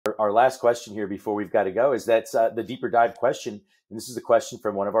our last question here before we've got to go is that's the deeper dive question. And this is a question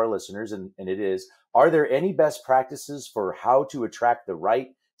from one of our listeners, and it is, are there any best practices for how to attract the right,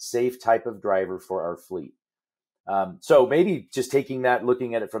 safe type of driver for our fleet? So maybe just taking that,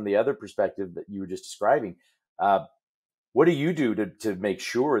 looking at it from the other perspective that you were just describing, what do you do to make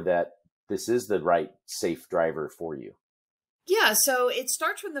sure that this is the right, safe driver for you? Yeah, so it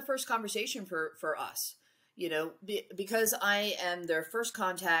starts from the first conversation for us, because I am their first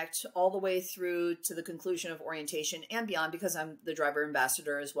contact all the way through to the conclusion of orientation and beyond, because I'm the driver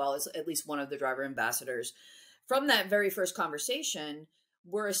ambassador as well as at least one of the driver ambassadors. From that very first conversation,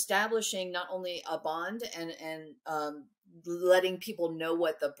 we're establishing not only a bond and letting people know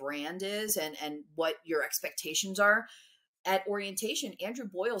what the brand is and what your expectations are. At orientation, Andrew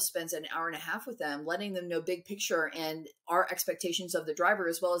Boyle spends an hour and a half with them, letting them know big picture and our expectations of the driver,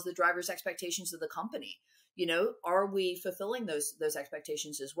 as well as the driver's expectations of the company. Are we fulfilling those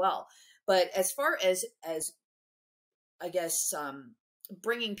expectations as well? But as far as I guess,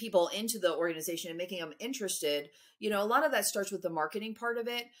 bringing people into the organization and making them interested, a lot of that starts with the marketing part of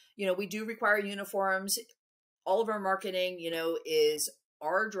it. We do require uniforms. All of our marketing, is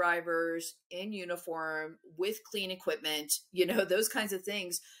our drivers in uniform with clean equipment. Those kinds of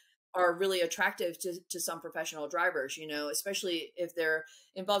things are really attractive to some professional drivers, especially if they're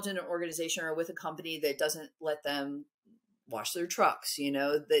involved in an organization or with a company that doesn't let them wash their trucks,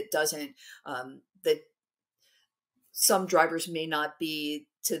 that doesn't, that some drivers may not be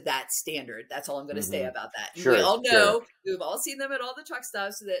to that standard. That's all I'm going to say about that. Sure, we all know, sure. we've all seen them at all the truck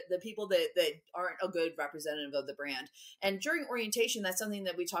stops, so that the people that aren't a good representative of the brand. And during orientation, that's something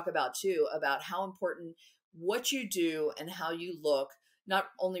that we talk about too, about how important what you do and how you look not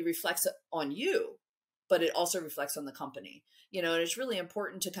only reflects on you, but it also reflects on the company. And it's really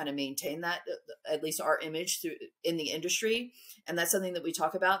important to kind of maintain that, at least our image in the industry. And that's something that we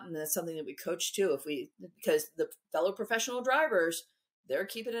talk about. And that's something that we coach too, because the fellow professional drivers, they're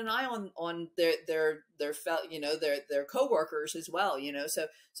keeping an eye on their coworkers as well,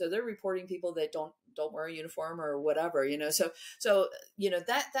 so they're reporting people that don't wear a uniform or whatever, so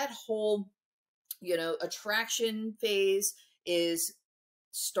that whole, attraction phase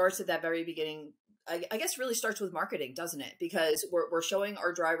starts at that very beginning. I guess really starts with marketing, doesn't it? Because we're showing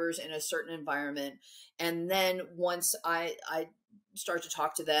our drivers in a certain environment. And then once I start to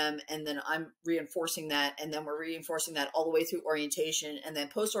talk to them, and then I'm reinforcing that, and then we're reinforcing that all the way through orientation. And then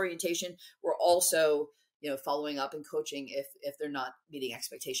post-orientation, we're also, following up and coaching if they're not meeting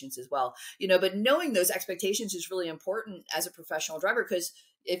expectations as well. But knowing those expectations is really important as a professional driver, because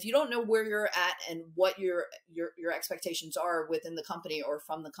if you don't know where you're at and what your expectations are within the company or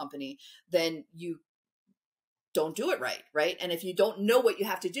from the company, then you don't do it right? And if you don't know what you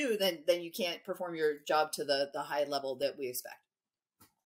have to do, then you can't perform your job to the high level that we expect.